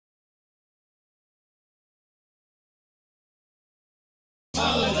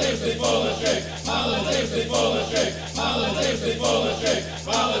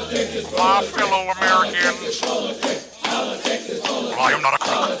My fellow Americans, I am not a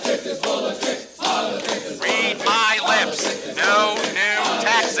crook. Read my lips. No new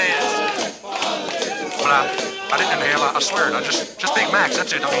taxes. But I didn't inhale. I swear it. Just Big Macs.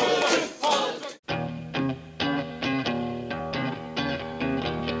 That's it. I mean.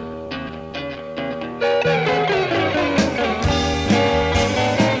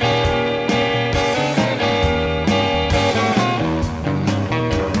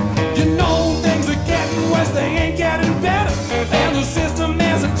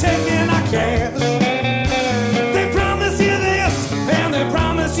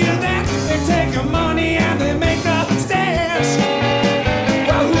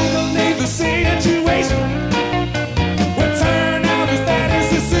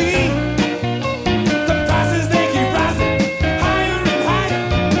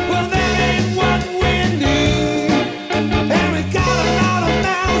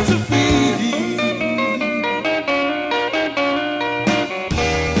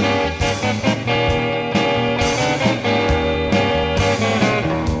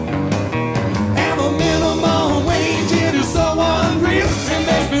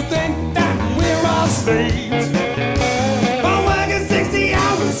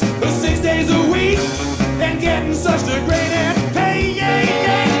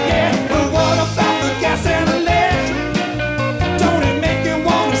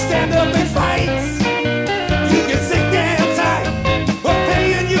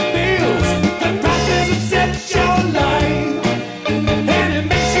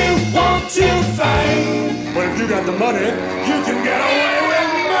 The money, you can get away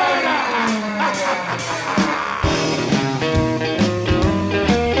with murder.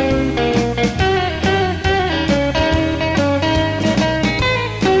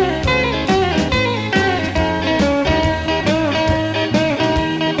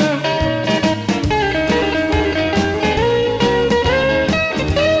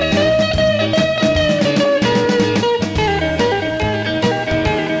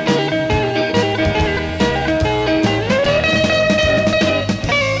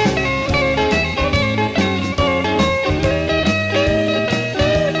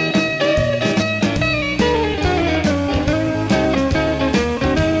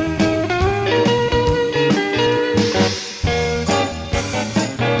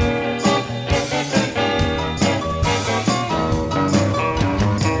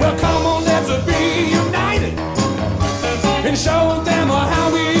 And show them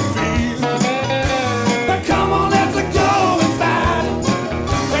how we feel. But come on, let's go and fight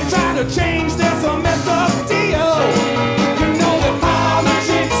and try to change this messed up deal. You know that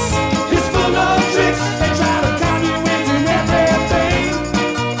politics is full of tricks. They try to con you into everything.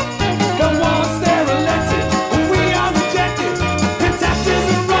 But once they're elected, we are rejected, and taxes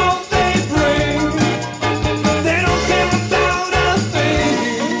are all they bring. They don't care about a thing.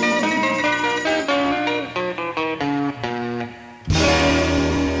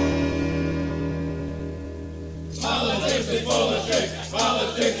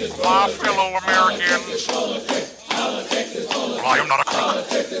 My fellow Americans, I am not a crook.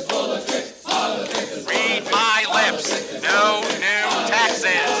 Read my lips. No new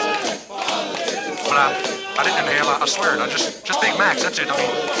taxes. But I didn't inhale. I swear it. Just Big Macs. That's it. I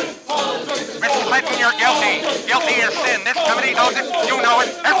mean. Mr. Clinton, you're guilty. Guilty as sin. This committee knows it. You know it.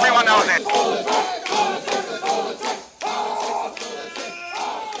 Everyone knows it.